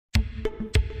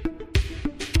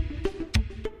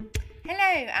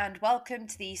and welcome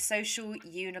to the Social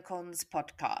Unicorns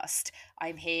podcast.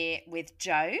 I'm here with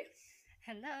Joe.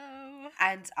 Hello.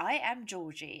 And I am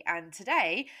Georgie, and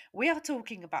today we are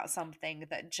talking about something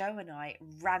that Joe and I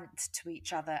rant to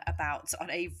each other about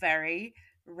on a very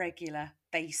regular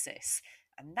basis,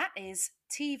 and that is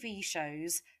TV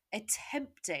shows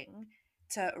attempting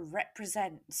to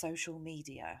represent social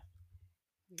media.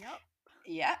 Yep.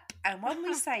 Yep. And when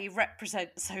we say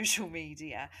represent social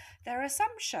media, there are some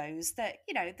shows that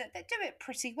do it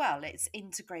pretty well. It's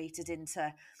integrated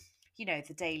into,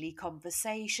 the daily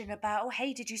conversation about, oh,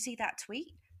 hey, did you see that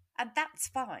tweet? And that's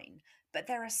fine. But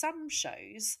there are some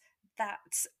shows that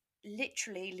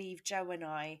literally leave Joe and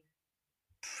I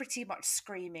pretty much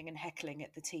screaming and heckling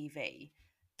at the TV.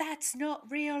 That's not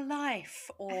real life.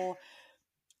 Or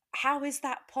how is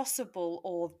that possible?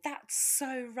 Or that's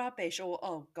so rubbish. Or,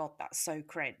 oh God, that's so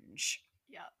cringe.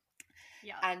 Yep.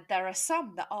 Yep. And there are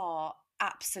some that are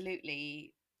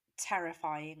absolutely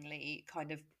terrifyingly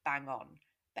kind of bang on.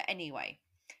 But anyway,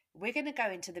 we're going to go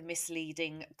into the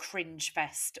misleading cringe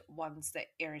fest ones that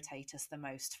irritate us the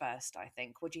most first, I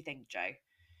think. What do you think, Joe?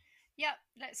 Yep.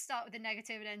 Let's start with the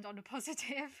negative and end on a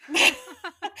positive.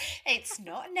 It's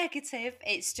not negative.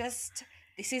 It's just,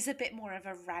 this is a bit more of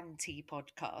a ranty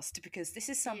podcast because this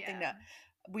is something Yeah. that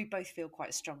we both feel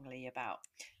quite strongly about.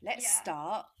 Let's Yeah.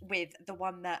 start with the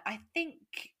one that I think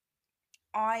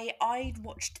I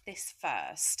watched this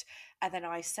first, and then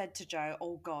I said to Joe,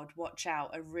 "Oh God, watch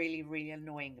out! A really, really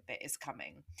annoying bit is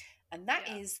coming," and that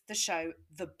Yeah. is the show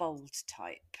The Bold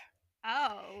Type.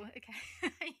 Oh,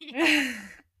 okay. Yeah.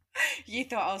 You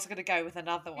thought I was going to go with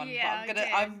another one, but Yeah, I'm I gonna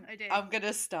did. I'm I did. I'm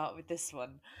gonna start with this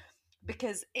one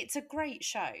because it's a great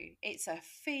show. It's a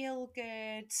feel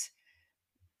good,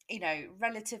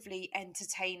 relatively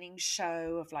entertaining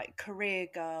show of like career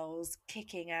girls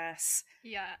kicking ass,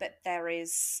 Yeah. but there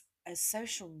is a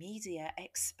social media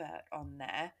expert on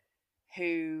there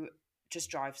who just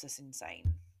drives us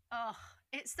insane. Oh,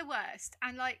 it's the worst.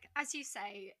 And like as you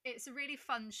say, it's a really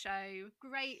fun show.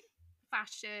 Great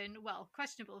fashion, well,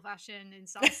 questionable fashion in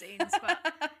some scenes, but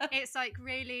it's like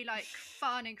really like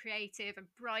fun and creative and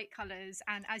bright colors,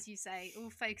 and as you say, all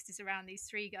focuses around these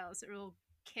three girls that are all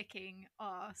kicking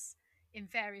ass in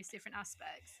various different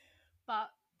aspects. But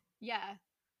yeah,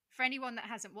 for anyone that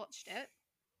hasn't watched it,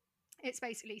 it's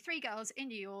basically three girls in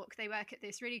New York. They work at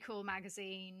this really cool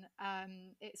magazine.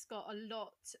 It's got a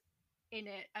lot in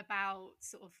it about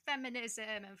sort of feminism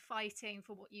and fighting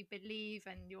for what you believe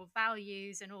and your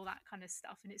values and all that kind of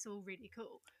stuff, and it's all really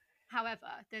cool. However,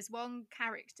 there's one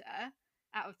character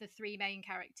out of the three main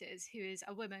characters who is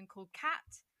a woman called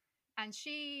Kat, and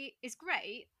she is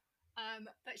great,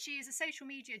 but she is a social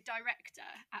media director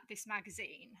at this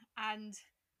magazine, and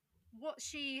what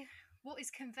she what is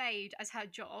conveyed as her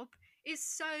job is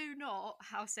so not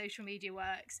how social media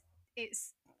works.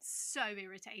 It's so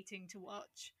irritating to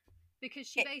watch because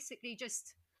she it, basically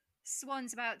just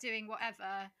swans about doing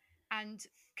whatever and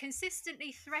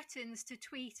consistently threatens to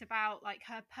tweet about like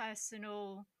her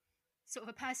personal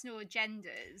personal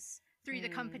agendas through the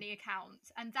mm, company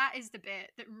account, and that is the bit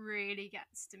that really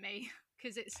gets to me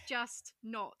because it's just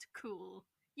not cool.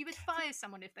 You would fire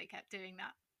someone if they kept doing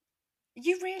that.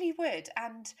 you really would.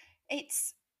 And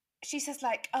it's, she says,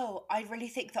 like, oh, I really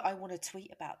think that I want to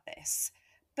tweet about this.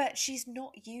 But she's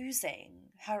not using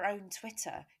her own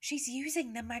Twitter. She's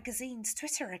using the magazine's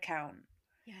Twitter account.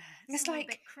 Yeah, And it's it's all a like,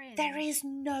 bit there cringe. is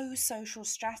no social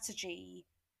strategy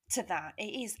to that.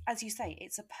 It is, as you say,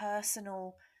 it's a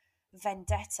personal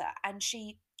vendetta. And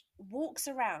she walks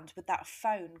around with that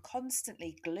phone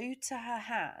constantly glued to her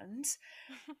hand.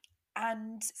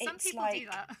 And Some it's people do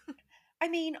like, that. I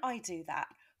mean, I do that.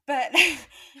 But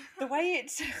the way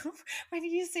it's, when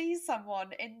you see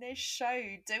someone in this show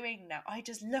doing that, I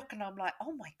just look and I'm like,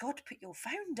 oh my God, put your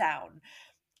phone down.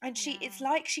 And it's Yeah.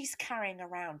 like she's carrying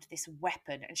around this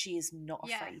weapon and she is not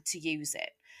Yeah. afraid to use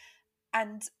it.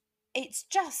 And it's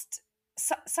just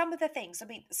some of the things, I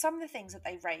mean, some of the things that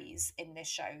they raise in this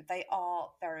show, they are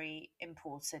very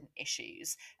important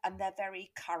issues and they're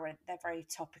very current, they're very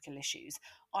topical issues.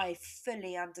 I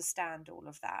fully understand all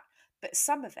of that. But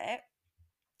some of it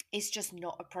is just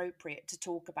not appropriate to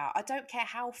talk about. I don't care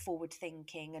how forward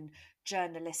thinking and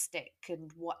journalistic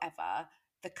and whatever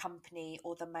the company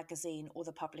or the magazine or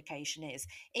the publication is,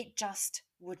 it just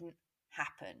wouldn't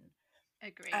happen.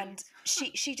 Agreed. And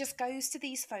she just goes to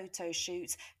these photo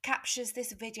shoots, captures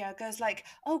this video, goes like,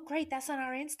 oh great, that's on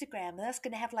our Instagram, that's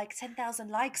going to have like 10,000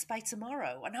 likes by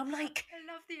tomorrow. And I'm like,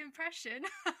 I love the impression.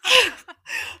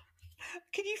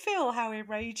 Can you feel how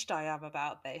enraged I am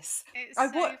about this? It's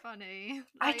I so what funny.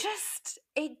 I Like, just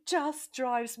it just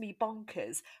drives me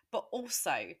bonkers. But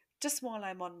also, just while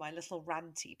I'm on my little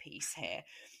ranty piece here,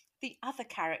 the other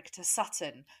character,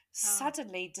 Sutton, oh,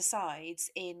 suddenly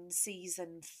decides in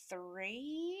season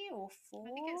 3 or 4.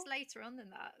 I think it's later on than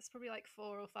that. It's probably like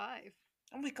 4 or 5.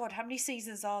 Oh my god, how many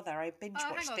seasons are there? I binge Oh,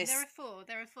 hang watched on. There this. are four.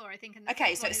 There are four. I think, and the Okay,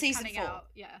 fifth so one it's is season coming 4. out.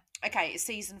 Yeah. Okay, it's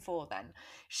season 4 then.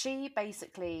 She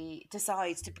basically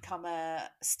decides to become a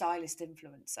stylist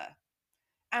influencer.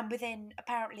 And within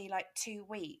apparently like 2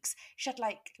 weeks, she had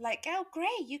like, oh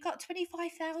great, you got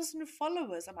 25,000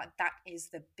 followers. I'm like, that is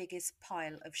the biggest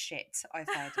pile of shit I've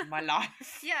heard in my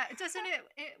life. Yeah, doesn't it?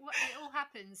 It all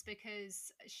happens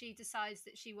because she decides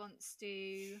that she wants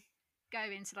to go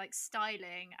into like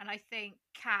styling, and I think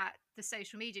Kat, the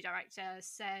social media director,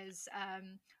 says,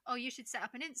 "Oh, you should set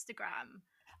up an Instagram."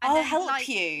 And I'll then, help like,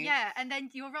 you. yeah, and then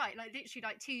you're right. Like, literally,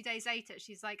 like 2 days later,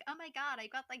 she's like, "Oh my god, I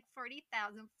got like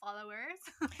 40,000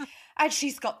 followers." And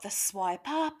she's got the swipe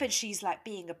up and she's like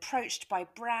being approached by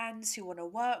brands who want to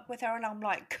work with her. And I'm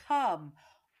like, come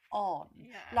on.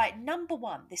 Yeah, Like, number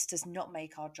one, this does not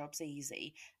make our jobs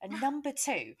easy. And number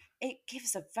two, it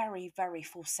gives a very, very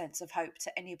false sense of hope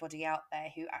to anybody out there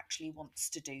who actually wants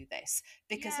to do this.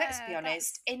 Because let's be yeah,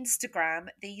 honest, Instagram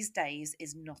these days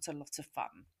is not a lot of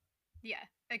fun. yeah,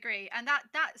 agree. And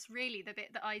that's really the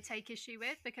bit that I take issue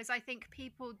with, because I think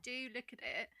people do look at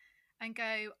it and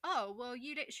go, "Oh, well,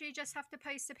 you literally just have to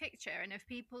post a picture, and if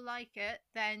people like it,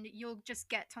 then you'll just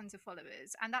get tons of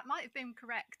followers." And that might have been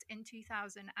correct in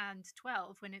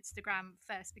 2012 when Instagram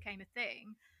first became a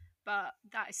thing, but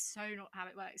that is so not how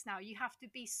it works now. You have to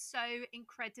be so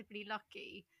incredibly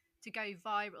lucky to go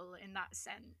viral in that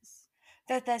sense.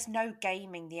 There's no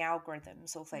gaming the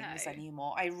algorithms or No. things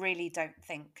anymore. I really don't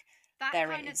think that there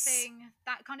kind of is. thing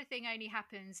that kind of thing only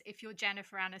happens if you're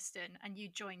Jennifer Aniston and you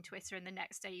join Twitter and the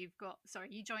next day you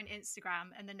join Instagram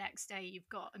and the next day you've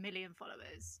got 1 million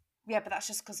followers. Yeah, but that's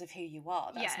just because of who you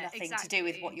are. That's Yeah, nothing to do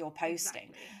with what exactly. you're posting.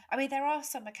 Exactly. I mean, there are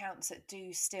some accounts that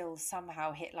do still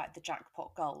somehow hit like the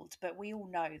jackpot gold, but we all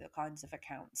know the kinds of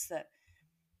accounts that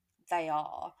they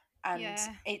are. And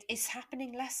Yeah. it is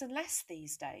happening less and less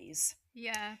these days.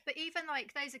 Yeah, but even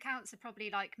like those accounts are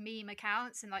probably like meme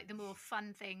accounts and like the more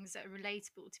fun things that are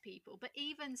relatable to people. But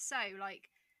even so, like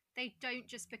they don't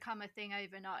just become a thing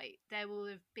overnight. There will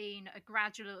have been a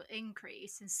gradual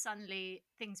increase and suddenly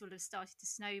things will have started to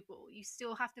snowball. You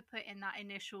still have to put in that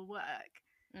initial work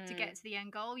to Mm. get to the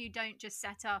end goal. You don't just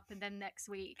set up and then next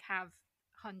week have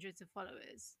hundreds of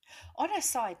followers. On a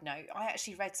side note, I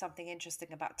actually read something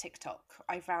interesting about TikTok.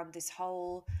 I found this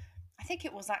whole, I think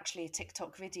it was actually a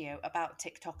TikTok video about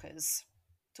TikTokers.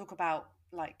 Talk about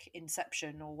like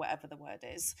inception or whatever the word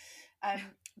is. Um,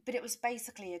 but it was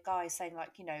basically a guy saying,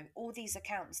 like, all these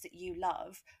accounts that you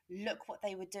love, look what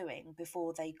they were doing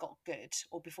before they got good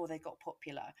or before they got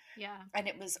popular. Yeah. And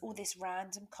it was all this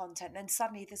random content. And then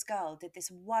suddenly this girl did this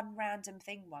one random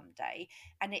thing one day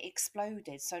and it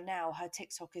exploded. So now her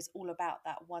TikTok is all about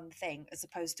that one thing as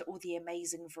opposed to all the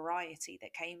amazing variety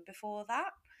that came before that.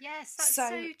 Yes, that's So,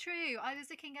 so true. I was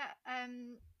looking at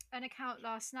an account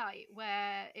last night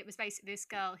where it was basically this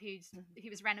girl who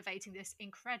was renovating this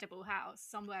incredible house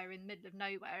somewhere in the middle of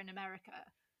nowhere in America.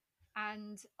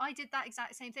 And I did that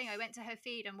exact same thing. I went to her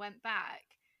feed and went back,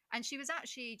 and she was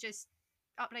actually just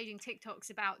uploading TikToks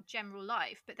about general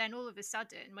life. But then all of a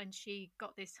sudden, when she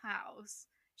got this house,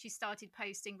 she started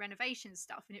posting renovation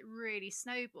stuff, and it really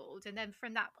snowballed. And then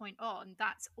from that point on,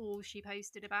 that's all she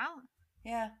posted about.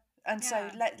 yeah. And so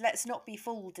Yeah. let's not be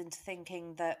fooled into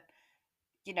thinking that,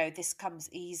 this comes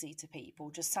easy to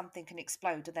people. Just something can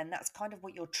explode. And then that's kind of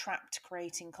what you're trapped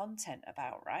creating content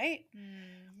about, right?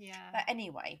 Yeah. But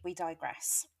anyway, we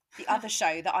digress. The other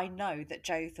show that I know that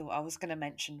Joe thought I was going to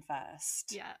mention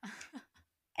first, Yeah.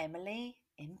 Emily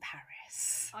in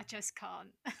Paris. I just can't.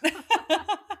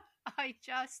 I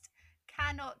just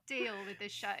cannot deal with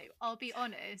this show. I'll be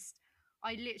honest.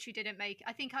 I literally didn't make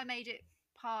I think I made it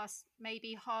past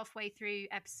maybe halfway through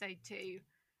episode 2,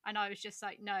 and I was just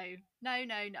like, no, no,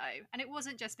 no, no. And it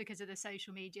wasn't just because of the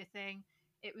social media thing.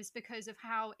 It was because of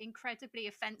how incredibly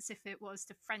offensive it was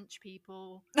to French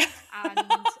people, and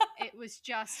it was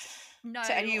just no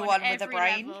To on anyone with a every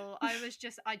brain. level.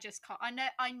 I just can't.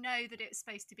 I know that it's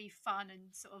supposed to be fun and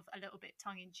sort of a little bit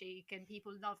tongue in cheek, and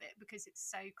people love it because it's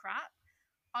so crap.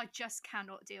 I just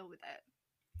cannot deal with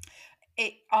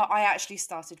it. I actually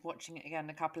started watching it again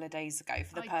a couple of days ago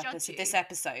for the I purpose judge of this you.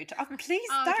 episode. Oh, please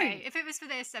Oh, don't. okay, if it was for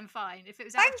this, then fine. If it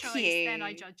was out of Thank choice, then I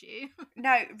you. judge you.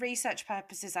 No, research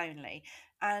purposes only.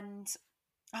 And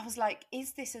I was like,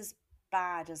 is this as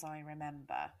bad as I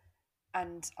remember?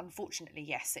 And unfortunately,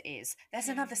 yes, it is. There's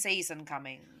Yeah. another season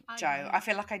coming, I Joe. know. I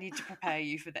feel like I need to prepare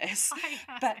you for this.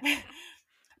 I But know.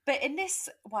 but in this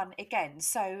one again,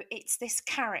 so it's this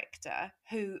character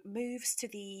who moves to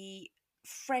the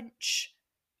French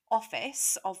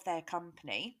office of their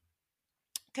company,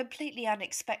 completely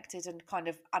unexpected and kind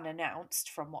of unannounced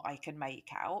from what I can make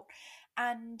out.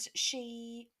 And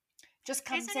she just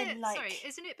comes Isn't in it, sorry, like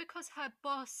isn't it because her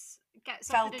boss gets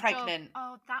fell offered a job? pregnant,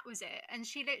 Oh, that was it. And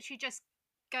she literally just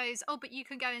goes, oh, but you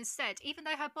can go instead, even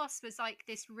though her boss was like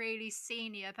this really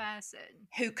senior person.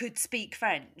 who could speak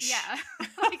French. Yeah.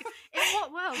 Like, in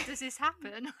what world does this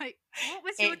happen? Like, what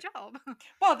was your It job?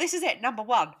 Well, this is it. Number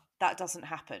one, that doesn't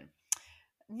happen.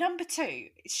 Number two,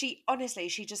 she honestly,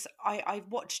 she just, I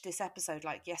watched this episode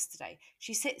like yesterday.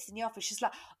 She sits in the office, she's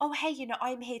like, oh, hey,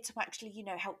 I'm here to actually,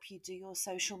 help you do your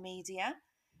social media.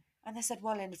 And they said,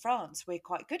 well, in France, we're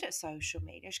quite good at social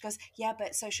media. She goes, yeah,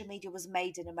 but social media was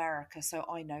made in America, so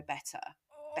I know better,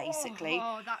 basically.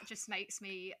 Oh, that just makes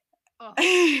me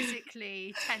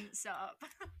physically tense up.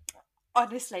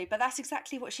 Honestly, but that's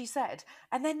exactly what she said.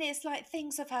 And then it's like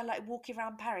things of her like walking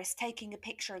around Paris, taking a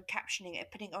picture and captioning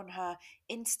it, putting it on her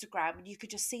Instagram, and you could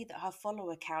just see that her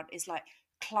follower count is like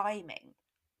climbing.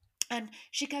 And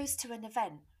she goes to an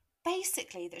event,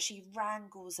 basically, that she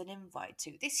wrangles an invite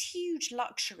to, this huge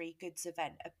luxury goods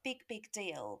event, a big, big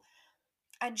deal.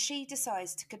 And she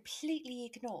decides to completely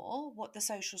ignore what the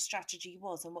social strategy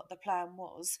was and what the plan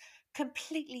was,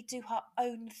 completely do her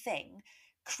own thing,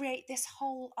 create this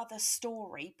whole other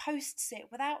story, posts it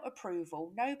without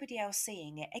approval, nobody else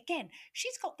seeing it. Again,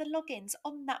 she's got the logins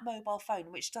on that mobile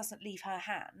phone, which doesn't leave her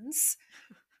hands.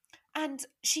 And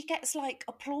she gets like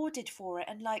applauded for it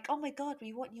and like, oh my God,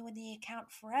 we want you in the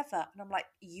account forever. And I'm like,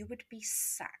 you would be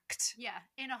sacked Yeah,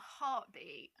 in a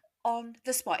heartbeat. on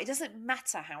the spot. It doesn't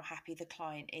matter how happy the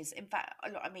client is. In fact,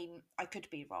 I mean, I could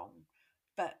be wrong,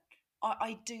 but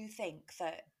I do think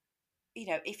that,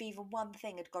 if even one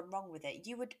thing had gone wrong with it,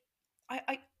 you would,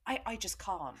 I just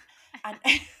can't. And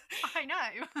I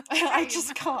know. I Same.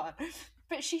 just can't.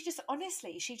 But she just,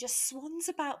 honestly, she just swans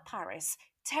about Paris,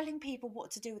 telling people what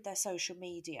to do with their social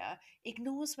media,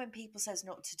 ignores when people says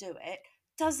not to do it,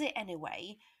 does it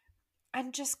anyway,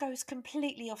 and just goes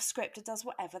completely off script and does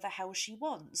whatever the hell she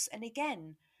wants. And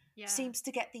again, Yeah. seems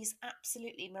to get these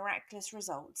absolutely miraculous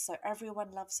results. So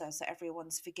everyone loves her, so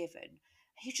everyone's forgiven.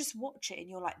 You just watch it and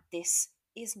you're like, this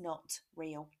is not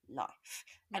real life.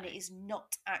 No. And it is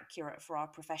not accurate for our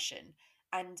profession.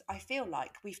 And I feel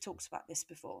like we've talked about this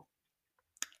before.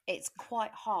 It's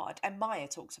quite hard, and Maya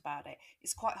talks about it.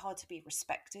 It's quite hard to be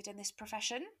respected in this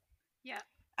profession. Yeah.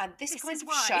 And this This kind is of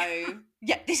why. show,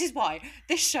 yeah, this is why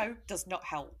this show does not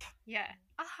help. Yeah,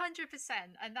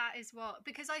 100%. And that is what,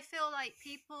 because I feel like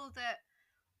people that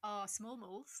are small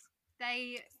malls,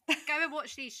 they go and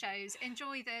watch these shows,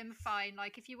 enjoy them, fine.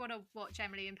 Like, if you want to watch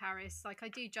Emily in Paris, like, I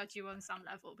do judge you on some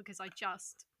level because I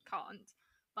just can't.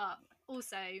 But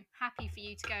also, happy for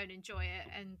you to go and enjoy it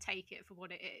and take it for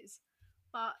what it is.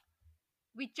 But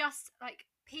we just, like,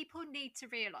 people need to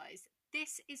realize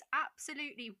this is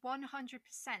absolutely 100%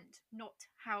 not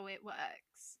how it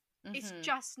works. It's Mm-hmm.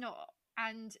 just not.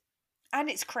 And And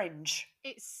it's cringe.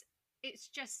 it's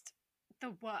just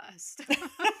the worst.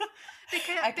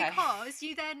 Okay. Because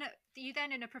you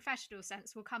then in a professional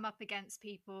sense will come up against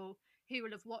people who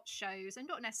will have watched shows, and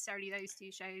not necessarily those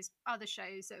two shows, other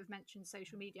shows that have mentioned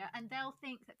social media, and they'll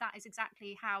think that that is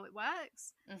exactly how it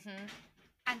works. Mm-hmm.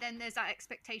 And then there's that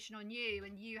expectation on you,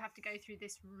 and you have to go through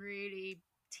this really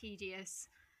tedious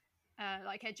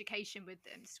like education with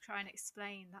them to try and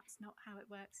explain that's not how it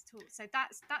works at all. So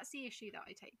that's the issue that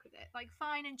I take with it. Like,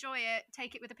 fine, enjoy it,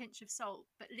 take it with a pinch of salt,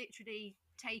 but literally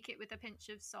take it with a pinch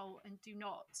of salt and do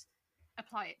not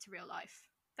apply it to real life.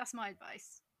 That's my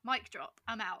advice. Mic drop.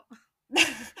 I'm out.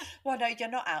 Well, no, you're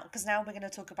not out, because now we're going to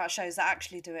talk about shows that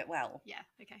actually do it well. Yeah.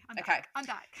 Okay. Okay. I'm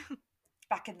back.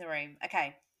 Back in the room.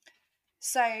 Okay.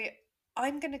 So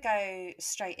I'm going to go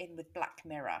straight in with Black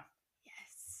Mirror. Yes.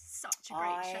 Such a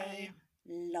great show. I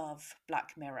love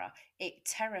Black Mirror. It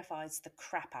terrifies the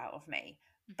crap out of me,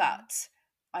 Mhm. but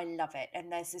I love it.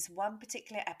 And there's this one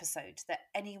particular episode that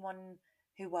anyone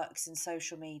who works in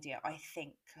social media, I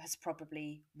think, has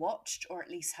probably watched or at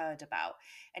least heard about.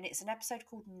 And it's an episode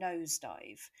called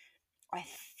Nosedive. I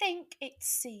think it's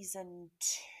season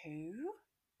 2.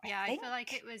 Yeah, I feel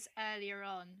like it was earlier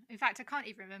on. In fact, I can't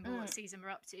even remember what season we're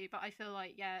up to, but I feel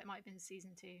like, yeah, it might have been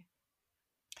season 2.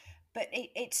 But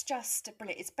it's just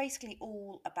brilliant. It's basically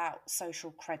all about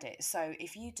social credit. So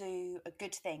if you do a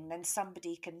good thing, then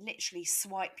somebody can literally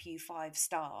swipe you 5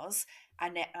 stars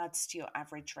and it adds to your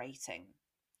average rating.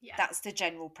 Yeah. That's the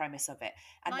general premise of it.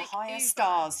 And the Like higher Uber,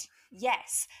 stars,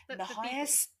 yes, and but the for people.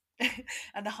 highest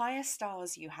and the higher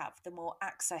stars you have, the more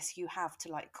access you have to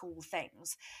like cool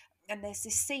things. And there's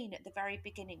this scene at the very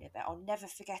beginning of it, I'll never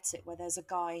forget it, where there's a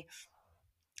guy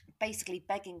basically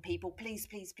begging people, please,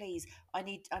 please, please, I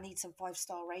need some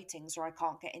 5-star ratings or I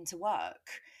can't get into work,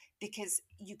 because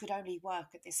you could only work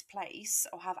at this place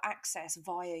or have access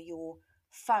via your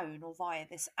phone or via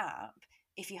this app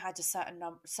if you had a certain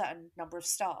number of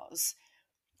stars.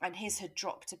 And his had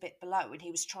dropped a bit below, and he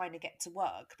was trying to get to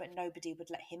work but nobody would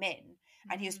let him in,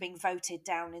 and he was being Mm, voted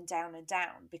down and down and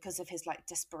down because of his like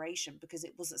desperation, because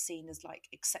it wasn't seen as like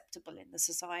acceptable in the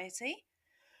society.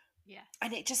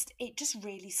 And yes. it just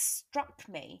really struck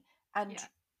me. And Yeah.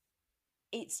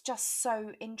 it's just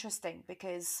so interesting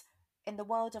because in the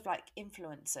world of like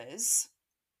influencers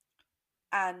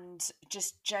and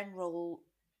just general,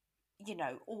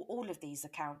 all of these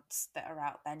accounts that are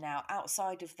out there now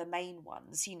outside of the main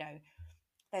ones,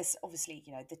 there's obviously,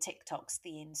 the TikToks,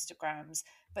 the Instagrams,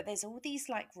 but there's all these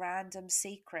like random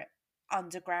secret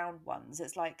underground ones.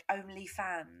 It's like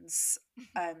OnlyFans,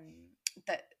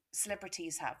 that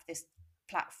celebrities have this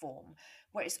platform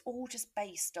where it's all just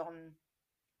based on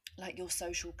like your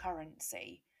social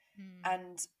currency. Mm.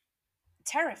 And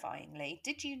terrifyingly,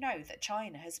 did you know that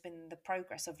China has been in the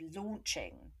progress of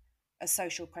launching a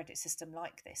social credit system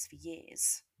like this for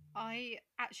years? I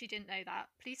actually didn't know that.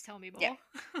 Please tell me Yeah.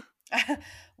 more.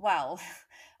 Well,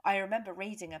 I remember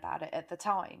reading about it at the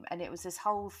time, and it was this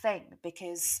whole thing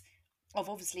because of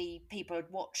obviously people had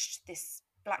watched this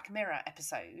Black Mirror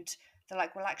episode. They're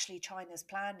like, well, actually, China's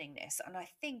planning this. And I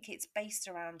think it's based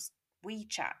around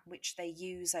WeChat, which they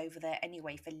use over there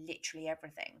anyway for literally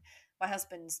everything. My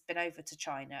husband's been over to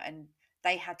China and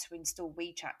they had to install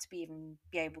WeChat to even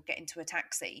be able to get into a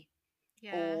taxi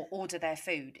Yeah. or order their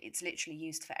food. It's literally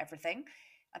used for everything.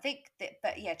 I think that,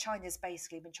 but yeah, China's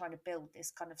basically been trying to build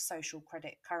this kind of social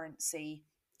credit currency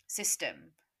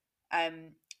system.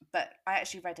 Um, but I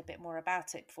actually read a bit more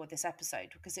about it before this episode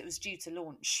because it was due to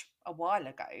launch a while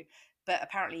ago. But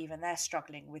apparently, even they're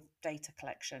struggling with data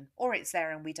collection, or it's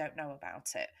there and we don't know about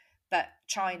it. But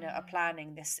China are Mm.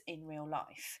 planning this in real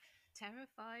life.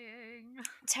 Terrifying.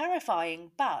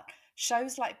 Terrifying, but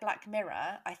shows like Black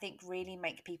Mirror, I think, really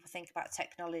make people think about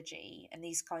technology and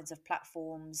these kinds of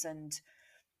platforms and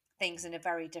things in a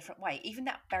very different way. Even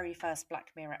that very first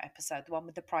Black Mirror episode, the one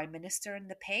with the Prime Minister and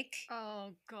the pig.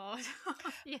 Oh God.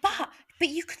 Yeah. But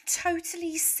you can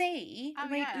totally see. I Oh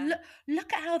mean, yeah.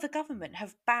 look at how the government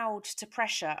have bowed to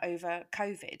pressure over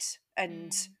COVID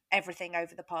and Mm. everything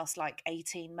over the past like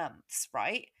 18 months,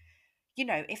 right?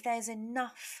 If there's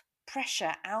enough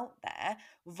pressure out there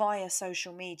via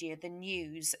social media, the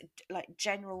news, like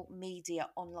general media,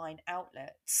 online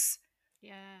outlets,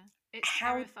 Yeah. It's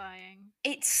how terrifying.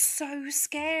 it's so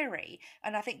scary.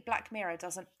 And I think Black Mirror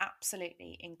does an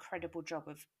absolutely incredible job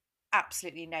of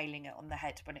absolutely nailing it on the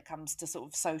head when it comes to sort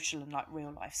of social and like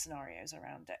real life scenarios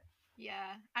around it.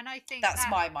 Yeah. And I think That's that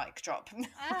my mic drop.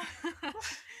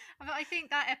 but I think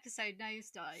that episode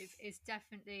Nosedive is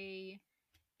definitely,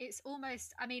 it's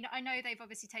almost, I mean, I know they've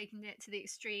obviously taken it to the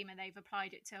extreme and they've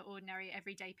applied it to ordinary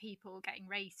everyday people getting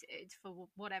rated for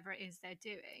whatever it is they're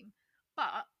doing.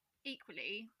 But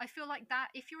equally, I feel like that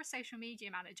if you're a social media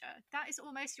manager, that is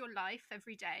almost your life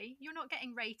every day. You're not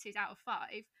getting rated out of 5,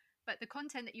 but the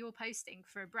content that you're posting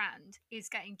for a brand is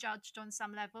getting judged on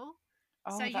some level.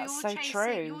 So Oh, that's so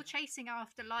true. you're chasing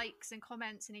after likes and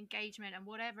comments and engagement and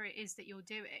whatever it is that you're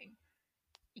doing.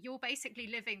 You're basically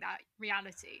living that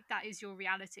reality. That is your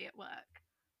reality at work.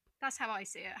 That's how I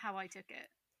see it, how I took it.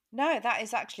 No, that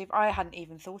is actually, I hadn't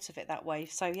even thought of it that way.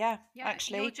 So, yeah, Yeah, you're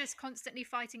actually, just constantly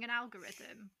fighting an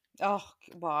algorithm oh,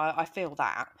 well, I feel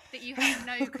that. that you have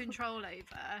no control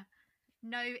over,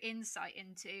 no insight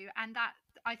into. And that,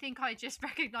 I think I just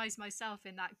recognized myself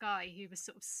in that guy who was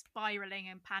sort of spiraling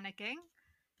and panicking.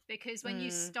 Because when you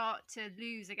Mm. start to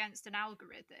lose against an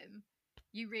algorithm,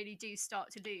 you really do start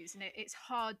to lose, and it's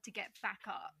hard to get back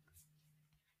up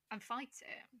and fight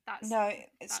it. No,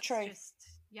 it's That's true. just,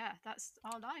 yeah, that's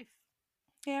our life.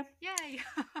 Yeah. Yay.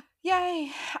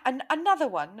 Yay. And another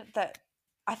one that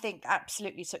I think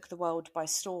absolutely took the world by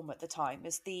storm at the time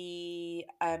is the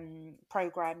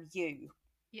program You.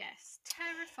 Yes,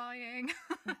 terrifying.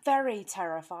 Very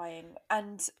terrifying.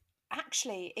 And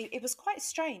actually, it was quite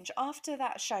strange. After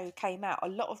that show came out, a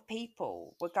lot of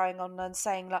people were going on and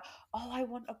saying, like, oh, I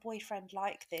want a boyfriend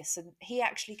like this. And he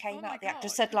actually Oh came my out, the actor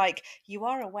god. said, like, you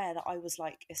are aware that I was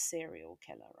like a serial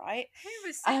killer, right? Who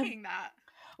was Um, saying that?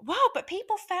 Wow, but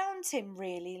people found him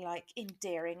really like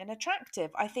endearing and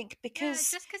attractive. I think Yeah,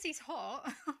 because just because he's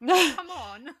hot. no, Come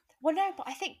on. Well, no, but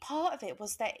I think part of it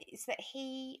was that is that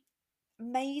he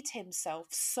made himself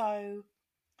so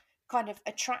kind of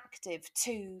attractive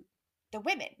to the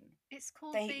women. It's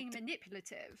called They, being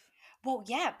manipulative. well,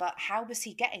 yeah, but how was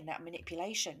he getting that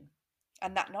manipulation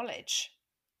and that knowledge?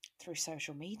 Through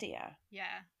social media.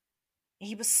 Yeah,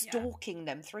 He was yeah, stalking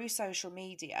them through social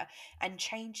media and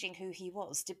changing who he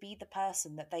was to be the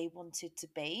person that they wanted to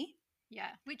be.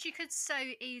 yeah. Which you could so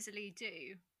easily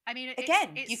do. I mean,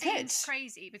 Again, it you could. seems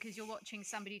crazy because you're watching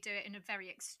somebody do it in a very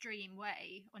extreme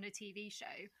way on a TV show,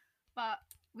 but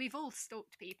we've all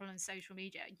stalked people on social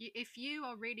media. If you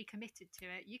are really committed to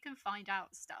it, you can find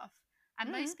out stuff. And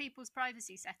Mm, most people's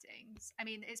privacy settings, I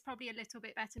mean, it's probably a little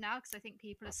bit better now because I think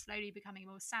people are slowly becoming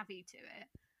more savvy to it.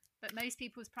 But most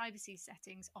people's privacy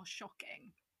settings are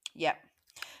shocking. yeah.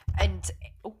 And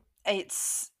oh,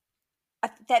 it's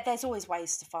there's always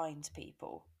ways to find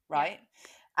people, Yeah. right?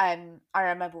 I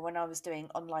remember when I was doing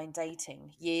online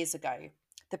dating years ago,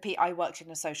 I worked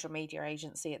in a social media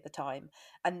agency at the time,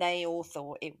 and they all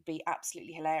thought it would be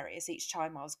absolutely hilarious each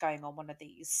time I was going on one of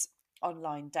these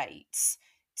online dates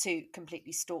to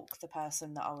completely stalk the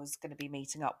person that I was going to be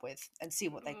meeting up with and see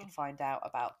what they could Ugh. find out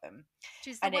about them. Which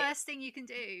is the And worst thing you can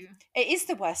do. it is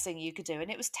the worst thing you could do, and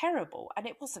it was terrible, and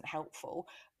it wasn't helpful,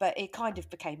 but it kind of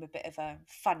became a bit of a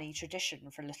funny tradition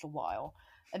for a little while,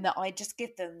 and that I just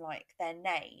give them like their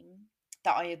name,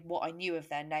 that I what I knew of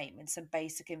their name and some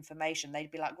basic information.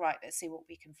 They'd be like, right, let's see what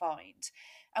we can find.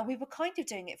 And we were kind of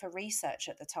doing it for research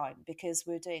at the time because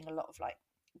we were doing a lot of like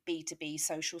B2B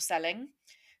social selling.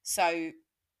 So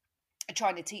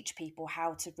trying to teach people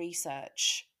how to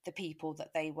research the people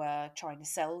that they were trying to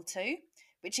sell to,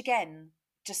 which again,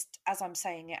 just as I'm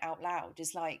saying it out loud,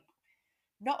 is like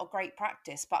not a great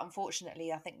practice. But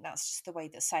unfortunately, I think that's just the way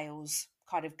that sales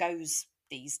kind of goes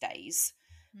these days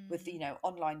with, Mm,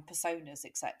 online personas,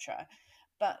 etc.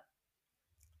 But,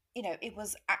 it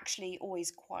was actually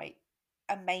always quite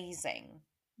amazing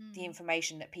the mm.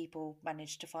 information that people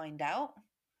managed to find out.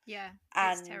 Yeah,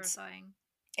 it's And terrifying.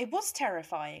 it was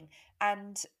terrifying.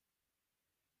 And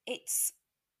it's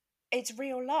it's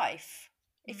real life.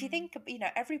 If you Mm. think,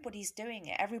 everybody's doing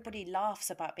it. Everybody laughs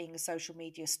about being a social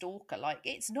media stalker. Like,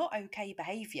 it's not okay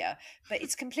behavior, but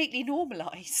it's completely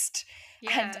normalized.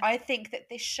 And Yeah, I think that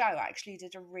this show actually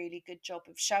did a really good job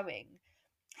of showing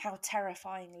how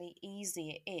terrifyingly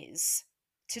easy it is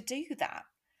to do that.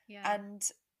 yeah, And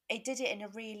it did it in a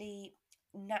really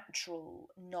natural,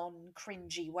 non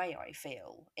cringy way, I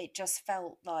feel. It just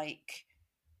felt like,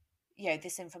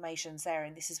 this information's there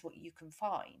and this is what you can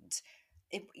find.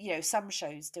 Some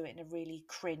shows do it in a really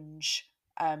cringe,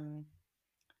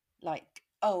 like,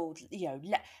 oh,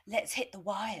 let's hit the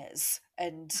wires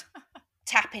and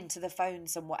tap into the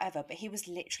phones and whatever. But he was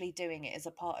literally doing it as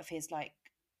a part of his like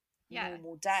yeah.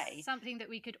 normal day. Something that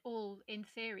we could all, in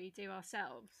theory, do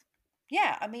ourselves.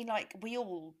 Yeah, I mean, like, we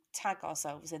all tag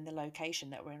ourselves in the location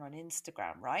that we're in on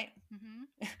Instagram, right? Hmm.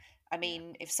 I Yeah,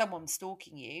 mean, if someone's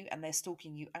stalking you and they're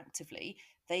stalking you actively,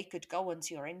 they could go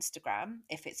onto your Instagram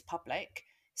if it's public,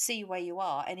 see where you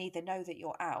are, and either know that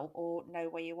you're out or know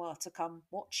where you are to come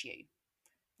watch you.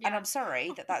 And yeah. I'm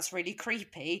sorry that that's really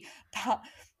creepy, but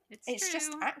It's it's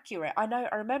just true. accurate. I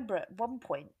remember at one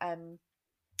point,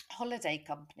 holiday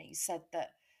companies said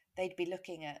that they'd be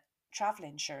looking at travel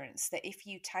insurance, that if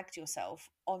you tagged yourself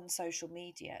on social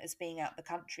media as being out the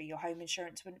country, your home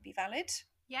insurance wouldn't be valid.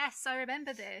 Yes, I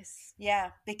remember this.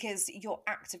 Yeah, because you're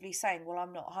actively saying, well,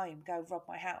 I'm not home, go rob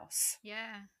my house.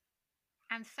 Yeah.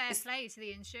 And fair It's, play to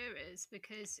the insurers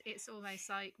because it's almost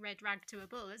like red rag to a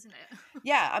bull, isn't it?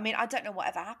 yeah, I mean, I don't know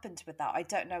whatever happened with that. I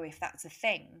don't know if that's a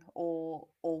thing or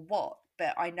what,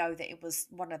 but I know that it was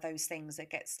one of those things that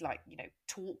gets like,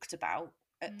 talked about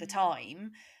at the Mm,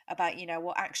 time about,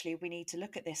 well, actually we need to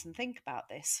look at this and think about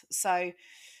this. So,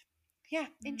 yeah,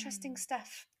 interesting mm.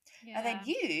 stuff. And then Yeah.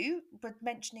 you were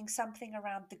mentioning something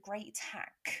around the great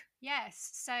hack. Yes.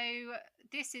 So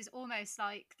this is almost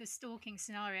like the stalking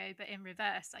scenario, but in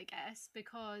reverse, I guess,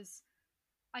 because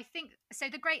I think so.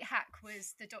 The Great Hack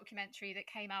was the documentary that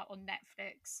came out on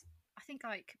Netflix, I think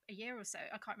like a year or so,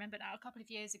 I can't remember now, a couple of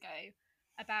years ago,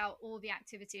 about all the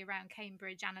activity around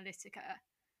Cambridge Analytica.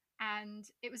 And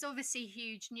it was obviously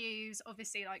huge news,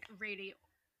 obviously like really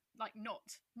like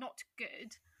not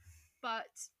good.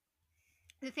 But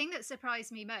the thing that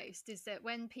surprised me most is that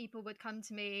when people would come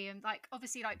to me and like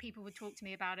obviously like people would talk to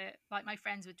me about it, like my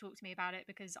friends would talk to me about it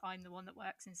because I'm the one that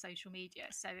works in social media,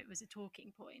 so it was a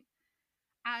talking point.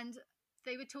 And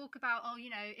they would talk about, oh,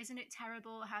 isn't it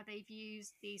terrible how they've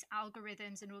used these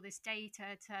algorithms and all this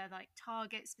data to like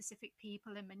target specific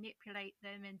people and manipulate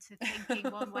them into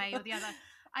thinking one way or the other.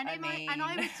 And I I mean,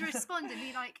 would respond and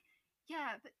be like,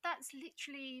 yeah, but that's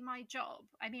literally my job.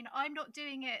 I mean, I'm not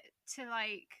doing it to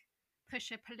like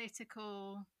push a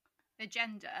political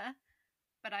agenda,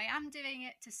 but I am doing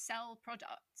it to sell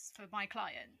products for my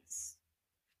clients.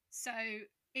 So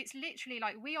it's literally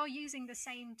like we are using the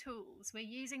same tools. We're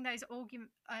using those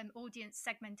audience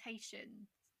segmentation,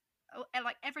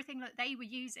 like everything that they were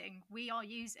using, we are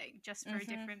using just for a Mm-hmm.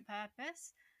 different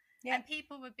purpose. Yeah. And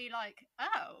people would be like,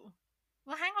 oh,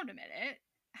 well, hang on a minute.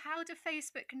 How do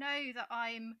Facebook know that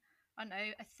I don't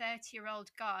know, a 30-year-old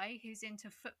guy who's into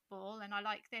football and I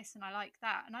like this and I like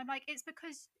that? And I'm like, it's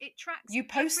because it tracks You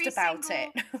post every about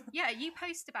single, it. yeah, you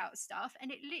post about stuff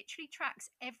and it literally tracks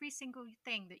every single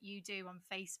thing that you do on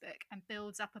Facebook and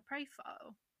builds up a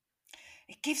profile.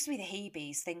 It gives me the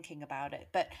heebies thinking about it,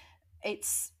 but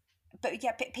it's but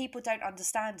yeah, people don't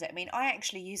understand it. I mean, I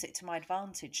actually use it to my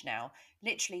advantage now.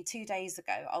 Literally 2 days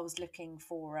ago, I was looking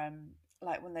for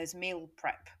like one of those meal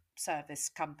prep service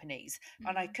companies,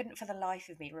 and I Mm. couldn't for the life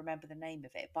of me remember the name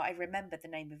of it, but I remember the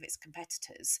name of its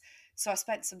competitors. So I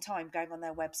spent some time going on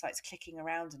their websites, clicking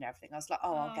around and everything. I was like, oh,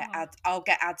 Oh, I'll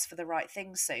get ads for the right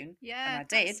thing soon, and yeah, I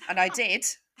did, that's and I did,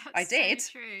 I that's so did.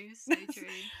 true, so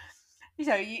true.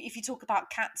 If you talk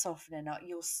about cats often enough,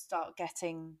 you'll start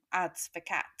getting ads for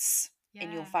cats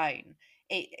in your Yeah. phone.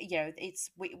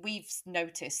 We've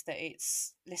noticed that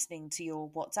it's listening to your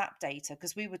WhatsApp data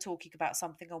because we were talking about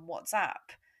something on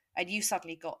WhatsApp and you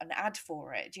suddenly got an ad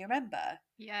for it. Do you remember?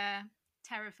 Yeah,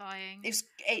 terrifying.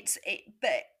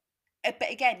 But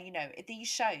again, these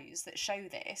shows that show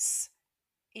this,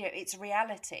 it's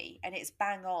reality and it's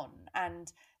bang on,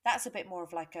 and that's a bit more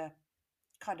of like a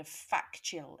kind of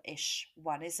factual-ish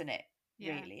one, isn't it?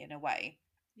 Yeah, Really, in a way.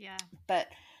 yeah. But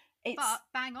it's But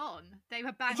bang on. They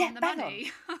were bang yeah, on the bang on.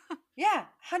 money. Yeah,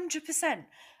 100%.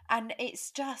 And it's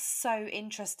just so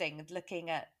interesting looking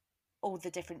at all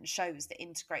the different shows that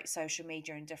integrate social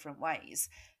media in different ways.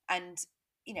 And,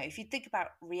 if you think about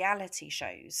reality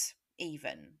shows,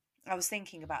 even, I was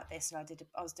thinking about this and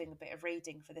I was doing a bit of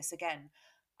reading for this again.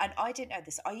 And I didn't know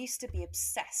this. I used to be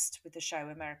obsessed with the show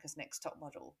America's Next Top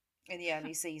Model in the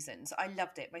early seasons. I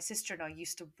loved it. My sister and I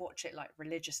used to watch it like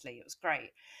religiously. It was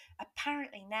great.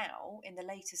 Apparently, now in the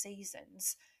later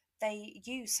seasons, they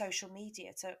use social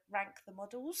media to rank the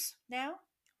models now.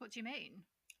 What do you mean?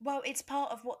 Well, it's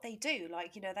part of what they do.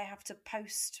 Like, they have to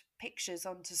post pictures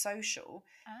onto social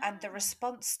and the Ah,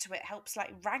 response to it helps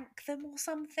like rank them or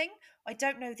something. I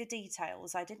don't know the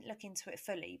details. I didn't look into it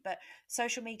fully, but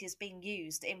social media is being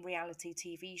used in reality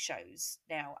TV shows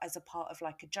now as a part of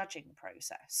like a judging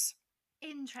process.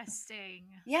 interesting.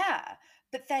 Yeah.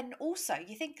 But then also,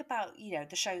 you think about,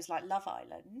 the shows like Love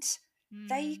Island,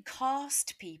 they Mm,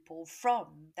 cast people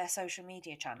from their social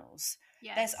media channels.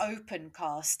 There's yes. open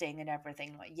casting and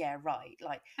everything. Like, yeah, right.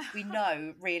 Like, we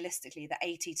know realistically that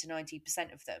 80 to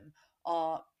 90% of them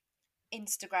are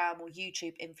Instagram or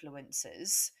YouTube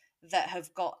influencers that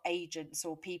have got agents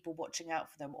or people watching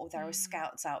out for them, or there are Mm,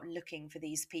 scouts out looking for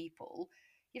these people.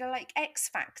 Like X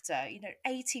Factor,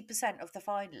 80% of the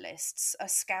finalists are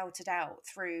scouted out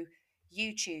through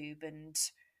YouTube and,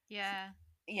 yeah.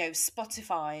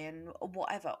 Spotify and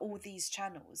whatever, all these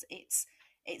channels. It's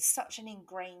such an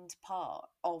ingrained part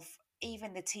of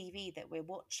even the TV that we're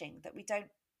watching that we don't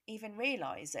even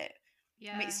realize it.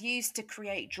 I mean, Yeah. it's used to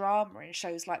create drama in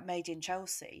shows like Made in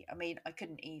Chelsea. I mean, I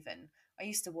couldn't even. I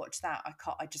used to watch that.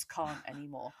 I just can't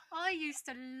anymore. I used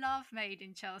to love Made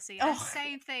in Chelsea, and Oh,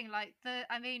 same thing. Like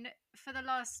I mean, for the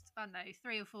last I don't know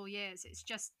 3 or 4 years, it's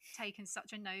just taken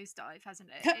such a nosedive, hasn't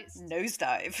it?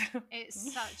 nosedive.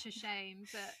 It's such a shame,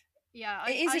 but yeah,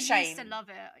 It I is I a used to shame. love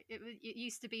it. It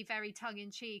used to be very tongue in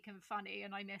cheek and funny,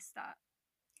 and I miss that.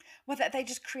 Well, they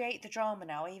just create the drama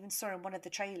now. I even saw in one of the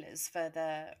trailers for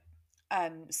the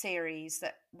series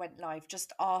that went live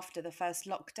just after the first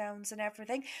lockdowns and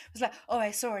everything. It was like, oh,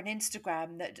 I saw on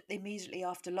Instagram that immediately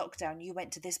after lockdown you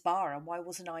went to this bar and why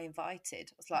wasn't I invited?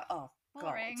 I was like, oh God,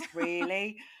 Boring.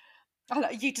 really?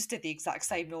 You just did the exact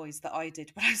same noise that I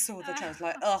did when I saw the trailer. I was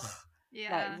like, ugh, like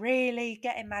Yeah, really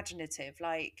get imaginative.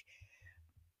 Like,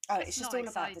 oh, it's it's just not all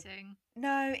about the. exciting.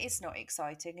 No, it's not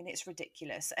exciting and it's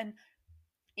ridiculous. And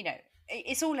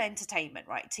it's all entertainment,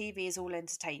 right? TV is all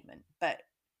entertainment, but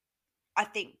I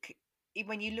think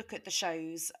when you look at the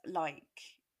shows like,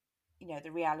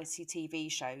 the reality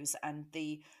TV shows and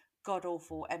the god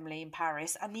awful Emily in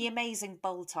Paris and the amazing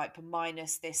Bold Type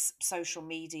minus this social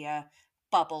media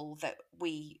bubble that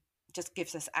we just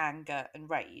gives us anger and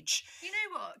rage. You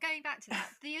know what? Going back to that,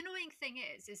 the annoying thing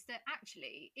is that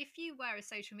actually, if you were a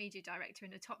social media director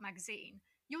in a top magazine,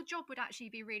 your job would actually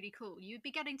be really cool. You'd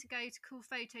be getting to go to cool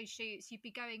photo shoots. You'd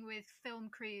be going with film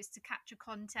crews to capture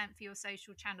content for your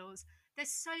social channels.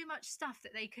 there's so much stuff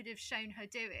that they could have shown her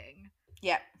doing,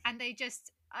 Yeah. and they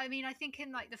just, I mean, I think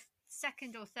in like the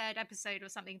second or third episode or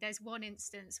something, there's one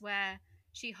instance where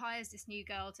she hires this new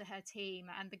girl to her team,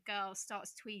 and the girl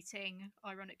starts tweeting,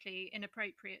 ironically,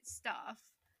 inappropriate stuff,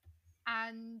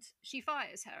 and she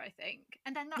fires her, I think.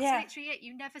 And then that's Yeah. literally it.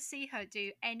 You never see her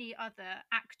do any other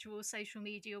actual social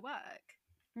media work.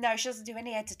 No, she doesn't do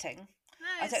any editing. No,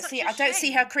 I it's don't such see a I don't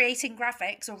see her shame. creating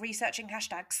graphics or researching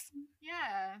hashtags.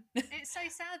 Yeah, it's so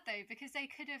sad though, because they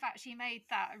could have actually made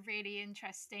that a really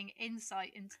interesting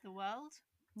insight into the world.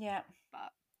 Yeah.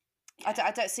 But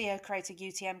I don't see her creating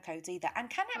UTM codes either. And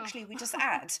can actually we just Oh.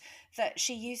 add that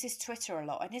she uses Twitter a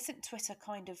lot, and isn't Twitter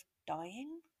kind of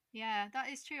dying? Yeah, that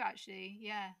is true actually.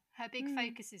 Yeah, her big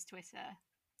focus is Twitter.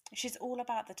 She's all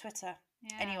about the Twitter.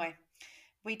 Yeah. Anyway,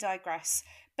 we digress.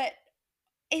 But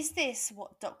is this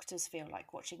what doctors feel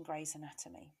like watching Grey's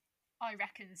Anatomy? I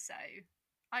reckon so.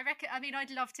 I mean,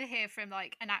 I'd love to hear from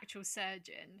like an actual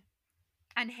surgeon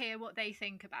and hear what they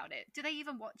think about it. Do they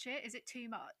even watch it? Is it too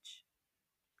much?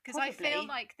 Because I feel Probably.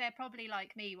 like they're probably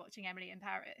like me watching Emily in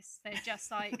Paris. They're just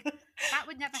like, that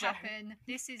would never Joe. happen.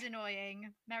 This is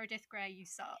annoying. Meredith Grey, you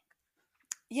suck.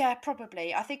 Yeah,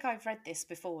 probably. I think I've read this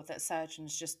before, that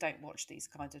surgeons just don't watch these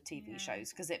kinds of TV Yeah. shows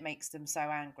because it makes them so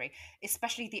angry.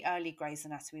 Especially the early Grey's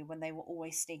Anatomy, when they were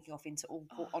always sneaking off into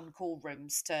on-call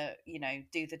rooms to,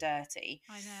 do the dirty.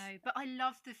 I know, but I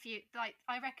love the like.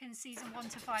 I reckon season 1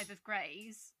 to 5 of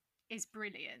Grey's is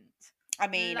brilliant. I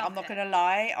mean, Love I'm not it. going to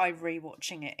lie, I'm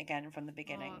rewatching it again from the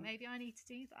beginning. Oh, maybe I need to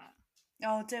do that.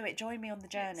 Oh, do it. Join me on the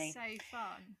journey. It's so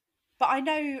fun. But I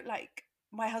know, like,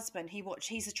 my husband,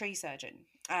 he's a tree surgeon,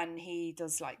 and he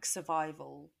does like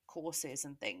survival courses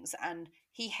and things, and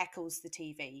he heckles the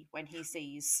TV when he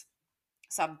sees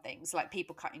some things, like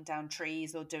people cutting down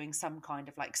trees or doing some kind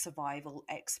of like survival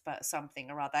expert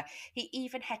something or other. He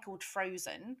even heckled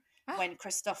Frozen when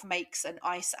Kristoff makes an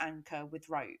ice anchor with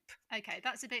rope. Okay,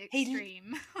 that's a bit He-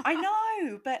 extreme. I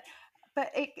know, but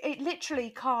it literally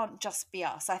can't just be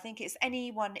us. I think it's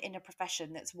anyone in a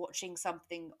profession that's watching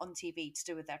something on TV to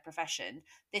do with their profession.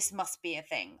 This must be a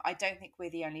thing. I don't think we're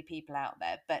the only people out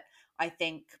there, but I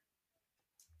think,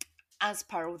 as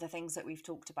per all the things that we've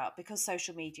talked about, because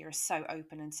social media is so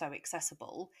open and so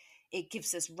accessible, it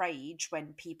gives us rage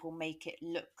when people make it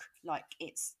look like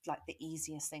it's like the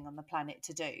easiest thing on the planet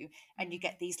to do, and you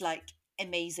get these like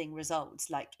amazing results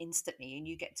like instantly, and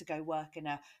you get to go work in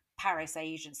a Paris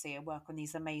agency and work on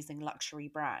these amazing luxury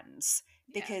brands,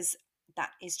 because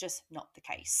that is just not the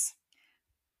case.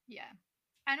 Yeah.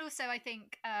 And also, I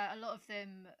think a lot of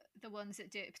them, the ones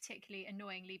that do it particularly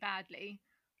annoyingly badly,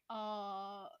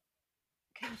 are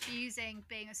confusing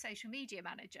being a social media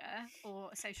manager or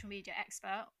a social media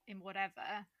expert in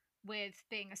whatever with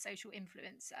being a social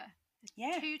influencer.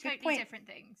 Yeah, Two good totally point. different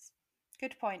things.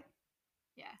 Good point.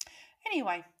 Yeah.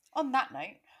 Anyway, on that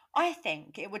note, I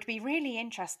think it would be really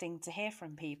interesting to hear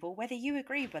from people whether you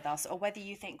agree with us or whether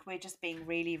you think we're just being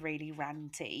really, really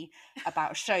ranty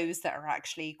about shows that are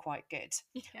actually quite good.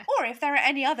 Yeah. Or if there are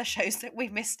any other shows that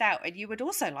we've missed out and you would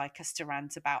also like us to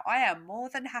rant about. I am more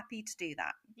than happy to do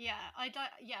that. Yeah, I'd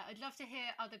love to hear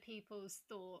other people's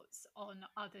thoughts on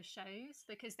other shows,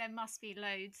 because there must be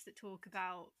loads that talk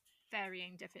about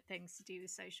varying different things to do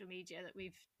with social media that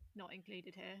we've not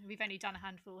included here. We've only done a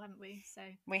handful, haven't we? So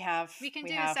we can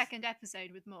do a second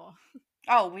episode with more.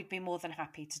 Oh, we'd be more than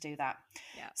happy to do that.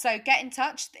 Yeah. So get in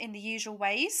touch in the usual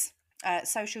ways.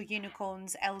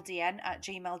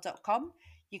 socialunicornsldn@gmail.com.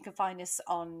 You can find us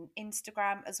on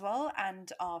Instagram as well,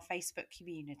 and our Facebook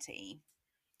community.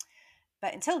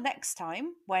 But until next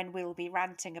time, when we'll be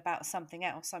ranting about something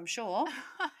else, I'm sure.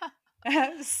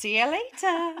 See you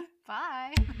later.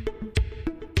 Bye.